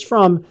IP is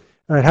from.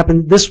 It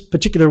happened, this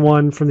particular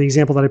one from the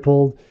example that I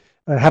pulled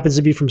happens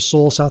to be from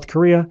Seoul, South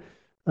Korea.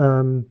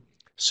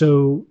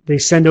 So they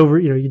send over,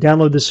 you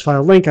download this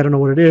file link, I don't know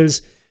what it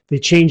is, they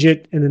change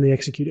it, and then they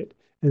execute it.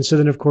 And so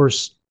then, of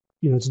course,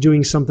 it's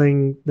doing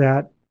something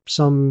that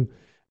some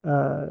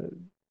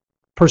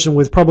person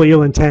with probably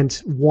ill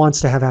intent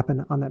wants to have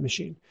happen on that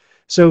machine.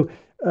 So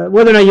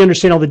whether or not you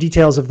understand all the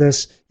details of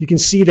this, you can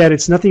see that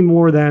it's nothing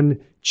more than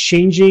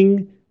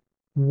changing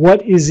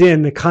what is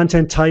in the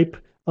content type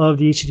of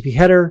the HTTP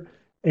header,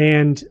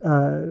 and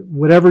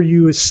whatever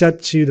you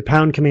set to the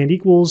pound command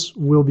equals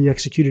will be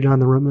executed on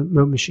the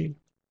remote machine.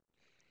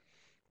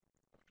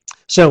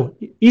 So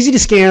easy to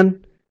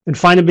scan and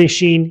find a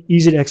machine,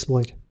 easy to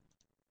exploit.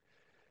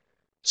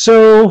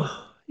 So,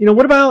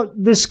 what about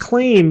this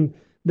claim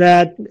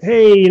that,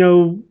 hey,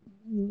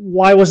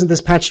 why wasn't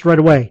this patched right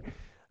away?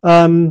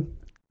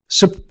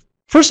 So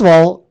first of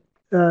all,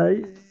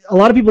 a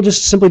lot of people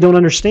just simply don't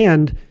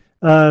understand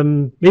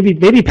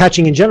maybe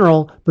patching in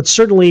general, but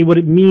certainly what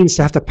it means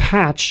to have to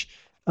patch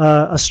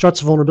a struts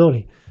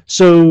vulnerability.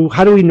 So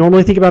how do we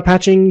normally think about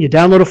patching? You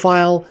download a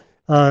file,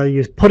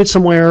 you put it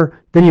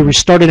somewhere, then you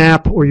restart an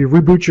app or you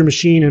reboot your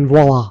machine, and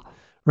voila,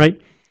 right?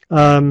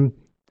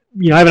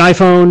 I have an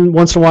iPhone.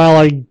 Once in a while,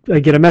 I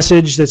get a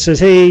message that says,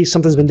 hey,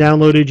 something's been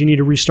downloaded. You need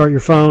to restart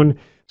your phone.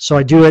 So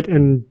I do it,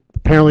 and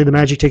apparently the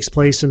magic takes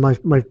place, and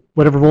my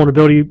whatever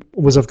vulnerability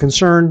was of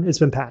concern, it's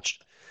been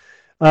patched.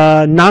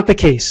 Not the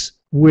case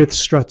with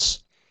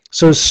struts.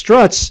 So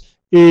struts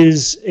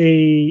is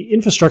a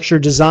infrastructure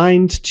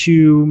designed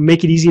to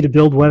make it easy to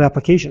build web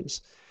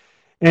applications.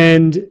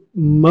 And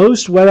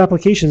most web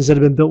applications that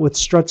have been built with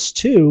struts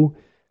too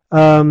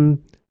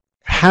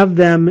have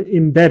them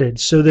embedded.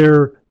 So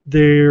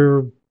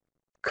they're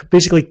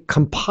basically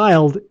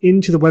compiled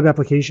into the web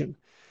application.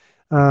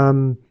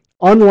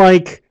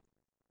 Unlike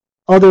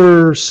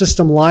other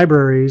system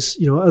libraries,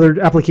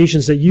 other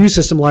applications that use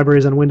system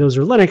libraries on Windows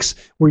or Linux,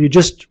 where you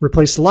just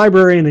replace the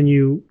library and then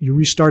you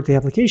restart the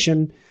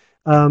application,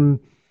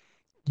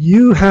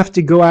 you have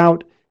to go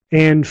out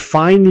and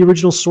find the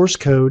original source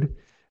code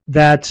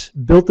that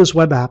built this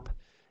web app.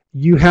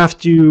 You have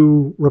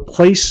to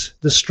replace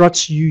the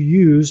struts you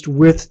used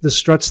with the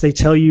struts they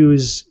tell you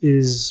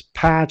is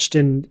patched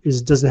and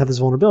doesn't have this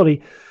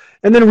vulnerability,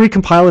 and then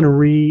recompile it and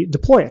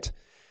redeploy it.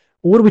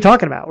 Well, what are we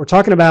talking about? We're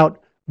talking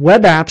about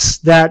web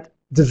apps that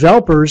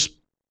developers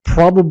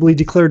probably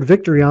declared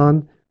victory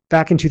on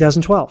back in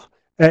 2012,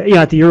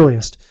 at the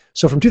earliest.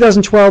 So from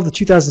 2012 to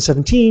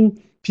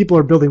 2017, people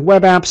are building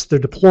web apps, they're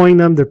deploying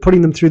them, they're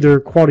putting them through their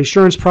quality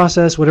assurance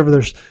process,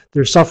 whatever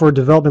their software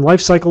development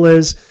lifecycle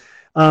is.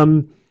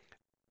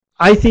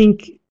 I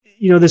think,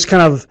 this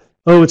kind of,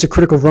 it's a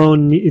critical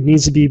vuln, it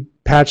needs to be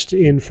patched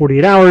in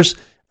 48 hours,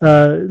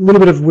 a little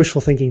bit of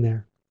wishful thinking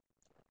there.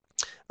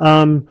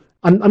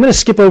 I'm going to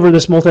skip over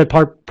this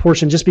multi-part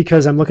portion just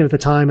because I'm looking at the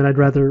time and I'd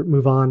rather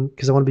move on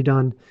because I want to be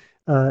done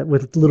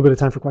with a little bit of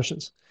time for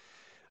questions.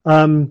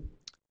 Vuln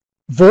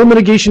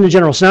mitigation in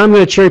general. So now I'm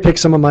going to cherry pick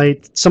some of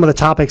the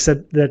topics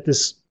that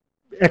this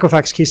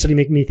Equifax case study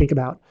make me think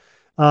about.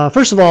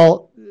 First of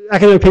all,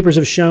 academic papers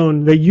have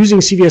shown that using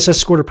CVSS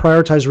score to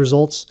prioritize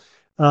results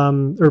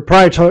or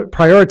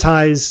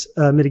prioritize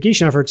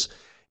mitigation efforts,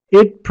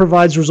 it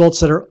provides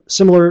results that are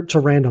similar to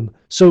random.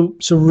 So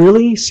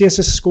really,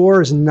 CSS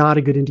score is not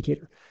a good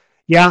indicator.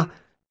 Yeah,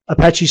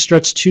 Apache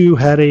Struts 2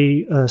 had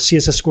a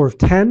CSS score of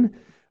 10,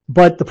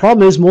 but the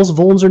problem is most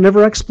vulns are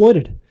never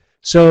exploited.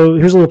 So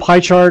here's a little pie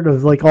chart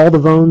of like all the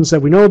vulns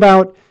that we know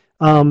about.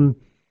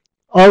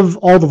 Of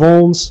all the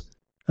vulns,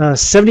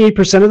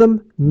 78% of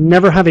them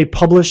never have a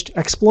published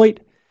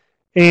exploit,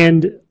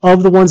 and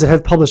of the ones that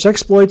have published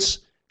exploits,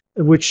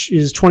 which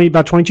is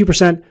about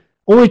 22%,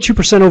 only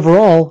 2%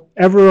 overall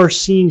ever are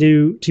seen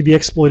to be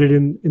exploited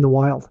in the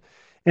wild.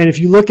 And if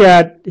you look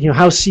at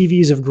how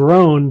CVs have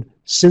grown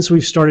since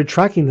we've started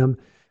tracking them,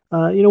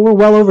 we're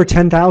well over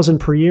 10,000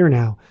 per year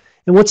now.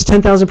 And what's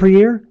 10,000 per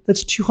year?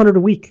 That's 200 a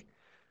week.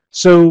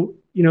 So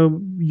you're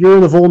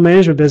in the vuln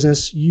management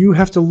business. You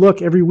have to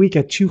look every week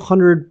at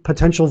 200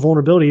 potential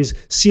vulnerabilities,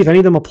 see if any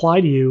of them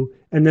apply to you,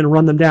 and then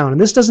run them down.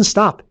 And this doesn't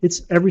stop.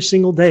 It's every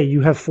single day.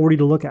 You have 40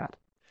 to look at.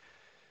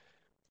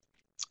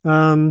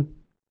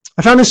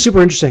 I found this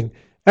super interesting.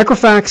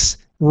 Equifax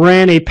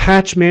ran a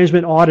patch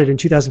management audit in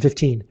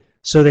 2015.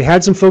 So they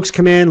had some folks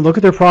come in, look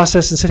at their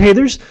process, and said, hey,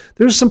 there's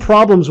some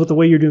problems with the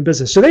way you're doing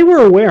business. So they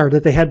were aware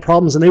that they had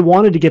problems and they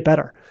wanted to get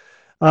better.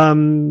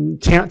 Time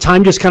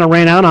just kind of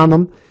ran out on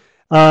them.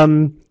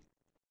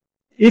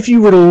 If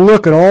you were to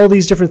look at all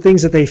these different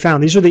things that they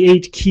found, these are the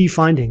 8 key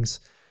findings.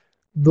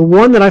 The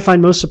one that I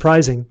find most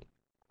surprising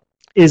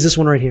is this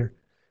one right here.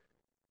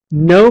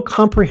 No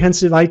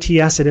comprehensive IT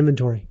asset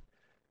inventory.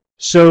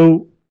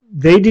 So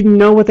they didn't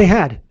know what they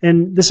had.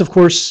 And this, of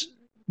course,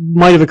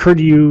 might have occurred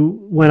to you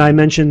when I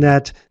mentioned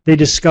that they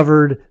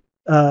discovered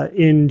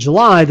in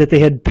July that they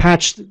had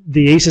patched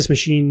the ASIS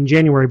machine in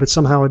January, but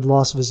somehow had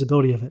lost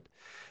visibility of it.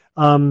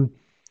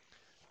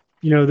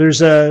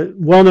 There's a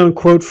well-known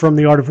quote from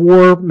The Art of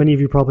War. Many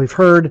of you probably have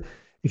heard.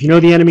 If you know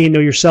the enemy and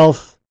know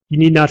yourself, you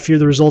need not fear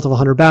the result of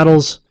 100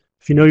 battles.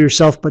 If you know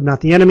yourself but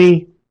not the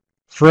enemy,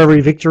 for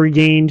every victory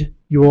gained,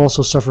 you will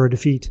also suffer a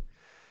defeat.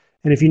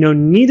 And if you know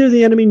neither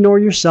the enemy nor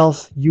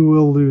yourself, you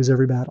will lose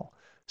every battle.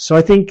 So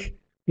I think,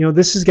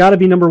 this has got to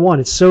be number one.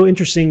 It's so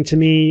interesting to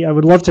me. I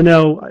would love to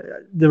know,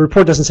 the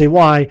report doesn't say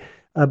why,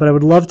 but I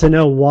would love to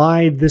know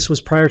why this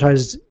was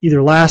prioritized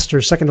either last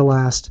or second to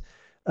last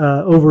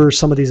over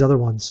some of these other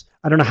ones.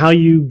 I don't know how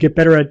you get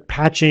better at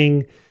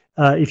patching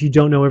if you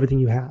don't know everything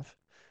you have.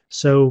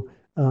 So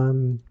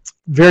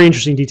very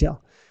interesting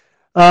detail.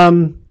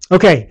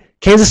 Okay,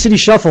 Kansas City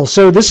Shuffle.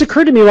 So this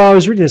occurred to me while I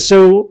was reading this.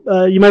 So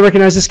you might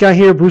recognize this guy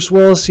here, Bruce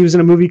Willis. He was in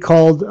a movie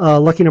called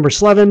Lucky Number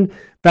 11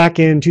 back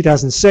in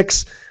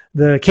 2006.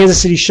 The Kansas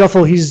City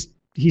Shuffle,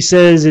 he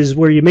says, is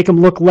where you make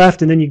them look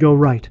left and then you go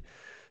right.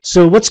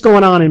 So what's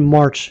going on in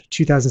March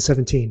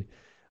 2017?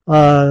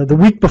 The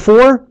week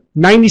before,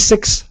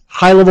 96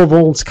 high-level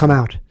vulns come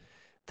out.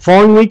 The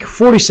following week,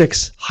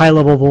 46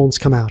 high-level vulns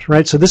come out,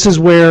 right? So this is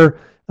where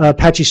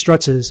Apache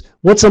Struts is.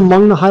 What's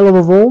among the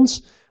high-level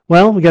vulns?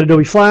 Well, we got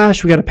Adobe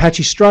Flash, we got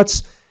Apache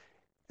Struts,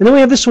 and then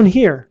we have this one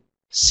here,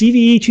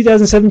 CVE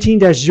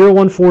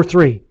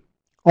 2017-0143,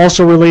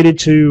 also related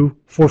to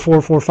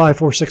 44, 45,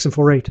 46, and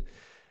 48.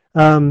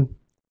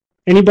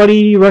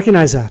 Anybody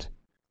recognize that?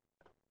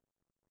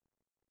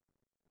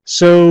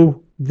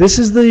 So this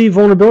is the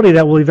vulnerability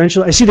that will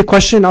eventually, I see the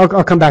question,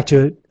 I'll come back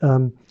to it.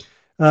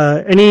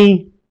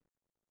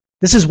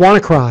 This is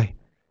WannaCry.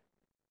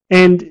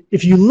 And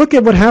if you look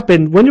at what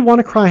happened, when did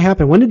WannaCry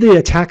happen? When did the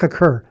attack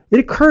occur? It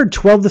occurred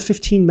 12 to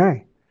 15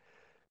 May,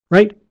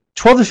 right?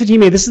 12 to 15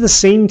 May, this is the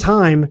same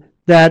time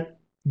that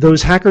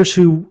those hackers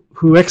who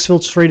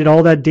exfiltrated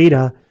all that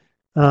data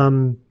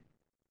from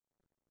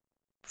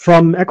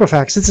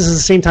Equifax, this is the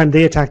same time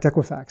they attacked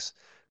Equifax.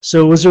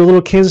 So was there a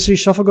little Kansas City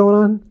Shuffle going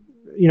on?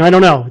 I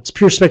don't know. It's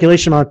pure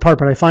speculation on my part,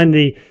 but I find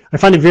it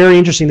very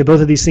interesting that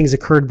both of these things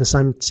occurred at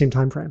the same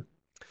time frame.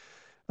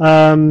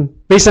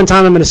 Based on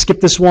time, I'm going to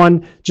skip this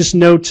one. Just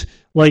note,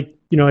 I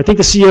think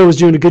the CEO was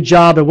doing a good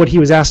job at what he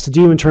was asked to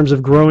do in terms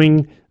of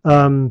growing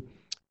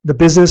the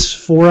business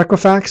for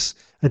Equifax.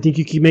 I think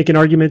you can make an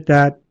argument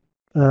that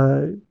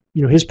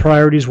his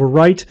priorities were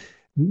right.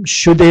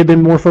 Should they have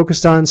been more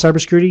focused on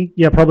cybersecurity?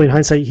 Yeah, probably in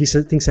hindsight, he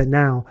thinks that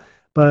now,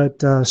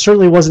 but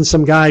certainly wasn't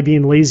some guy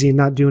being lazy and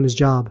not doing his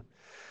job.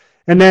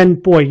 And then,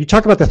 boy, you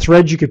talk about the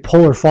threads you could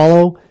pull or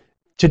follow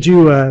to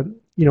do a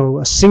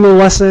single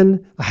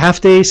lesson, a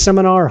half-day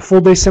seminar, a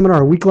full-day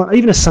seminar, a week-long,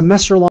 even a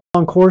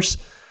semester-long course.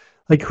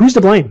 Like, who's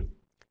to blame?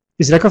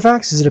 Is it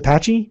Equifax? Is it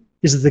Apache?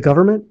 Is it the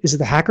government? Is it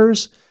the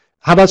hackers?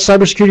 How about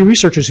cybersecurity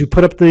researchers who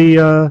put up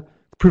the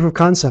proof of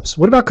concepts?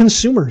 What about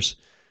consumers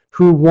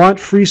who want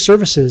free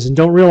services and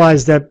don't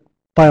realize that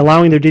by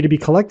allowing their data to be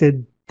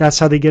collected, that's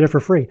how they get it for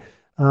free?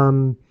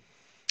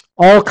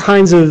 All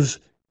kinds of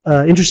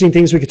interesting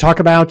things we could talk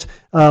about.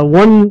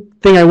 One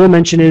thing I will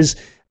mention is,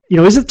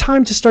 is it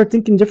time to start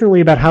thinking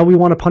differently about how we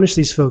want to punish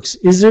these folks?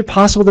 Is it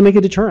possible to make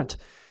a deterrent?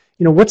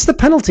 What's the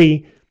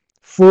penalty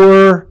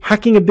for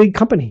hacking a big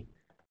company?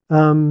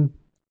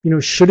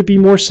 Should it be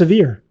more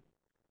severe?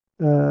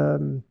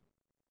 Or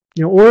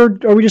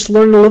are we just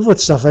learning to live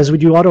with stuff as we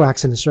do auto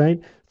accidents,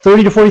 right?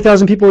 30 to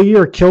 40,000 people a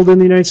year are killed in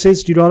the United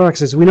States due to auto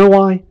accidents. We know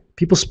why.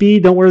 People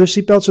speed, don't wear their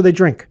seatbelts, or they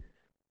drink.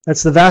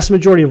 That's the vast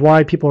majority of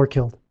why people are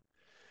killed.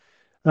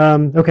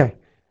 Okay.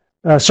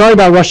 Sorry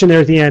about rushing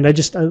there at the end. I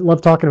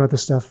love talking about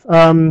this stuff.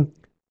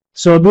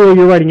 So Abul,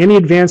 you're writing, any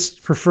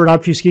advanced preferred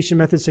obfuscation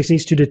methods,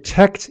 techniques to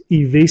detect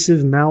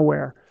evasive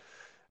malware?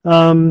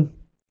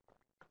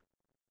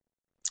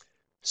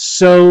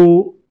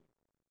 So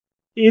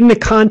in the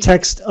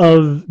context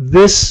of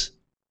this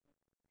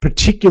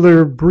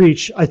particular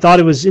breach, I thought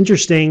it was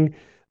interesting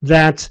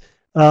that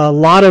a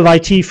lot of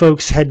IT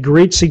folks had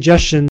great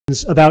suggestions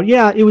about,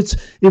 it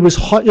was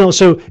hard,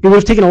 so it would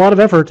have taken a lot of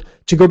effort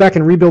to go back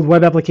and rebuild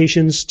web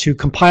applications to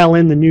compile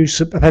in the new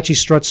Apache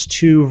Struts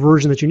 2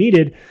 version that you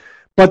needed.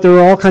 But there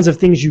are all kinds of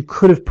things you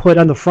could have put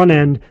on the front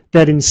end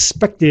that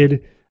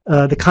inspected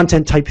the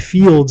content type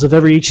fields of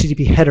every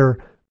HTTP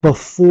header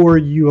before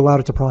you allowed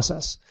it to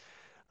process.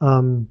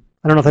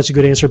 I don't know if that's a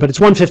good answer, but it's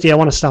 1:50. I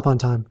want to stop on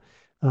time.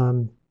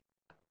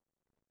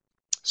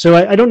 So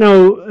I don't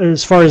know,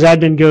 as far as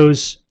admin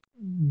goes,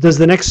 does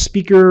the next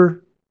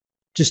speaker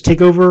just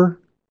take over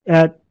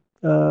at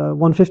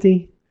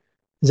 1:50?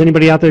 Is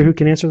anybody out there who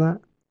can answer that?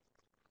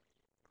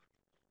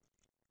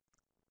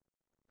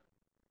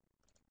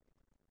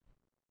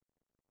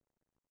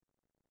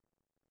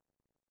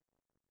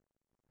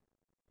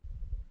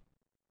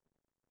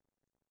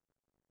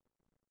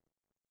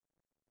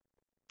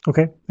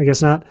 Okay, I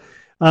guess not.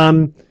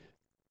 I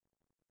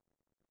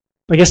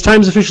guess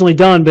time's officially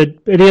done, but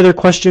any other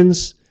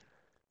questions?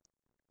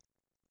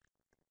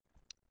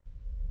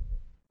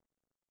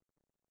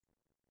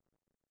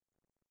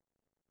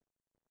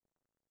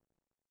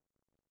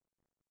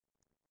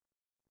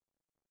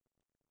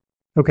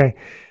 Okay.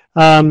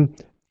 I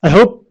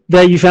hope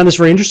that you found this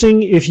very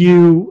interesting. If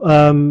you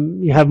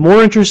you have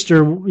more interest,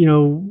 or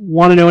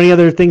want to know any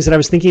other things that I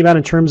was thinking about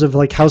in terms of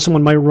like how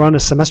someone might run a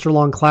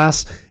semester-long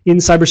class in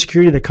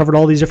cybersecurity that covered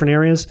all these different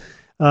areas,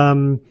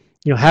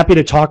 happy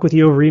to talk with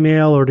you over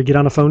email or to get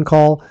on a phone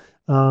call.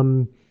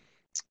 I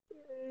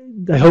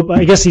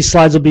guess these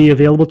slides will be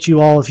available to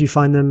you all if you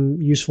find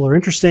them useful or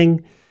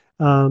interesting.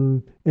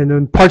 And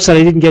then parts that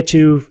I didn't get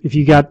to, if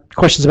you got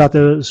questions about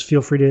those,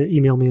 feel free to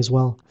email me as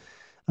well.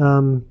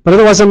 But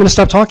otherwise, I'm going to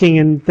stop talking,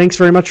 and thanks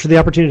very much for the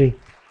opportunity.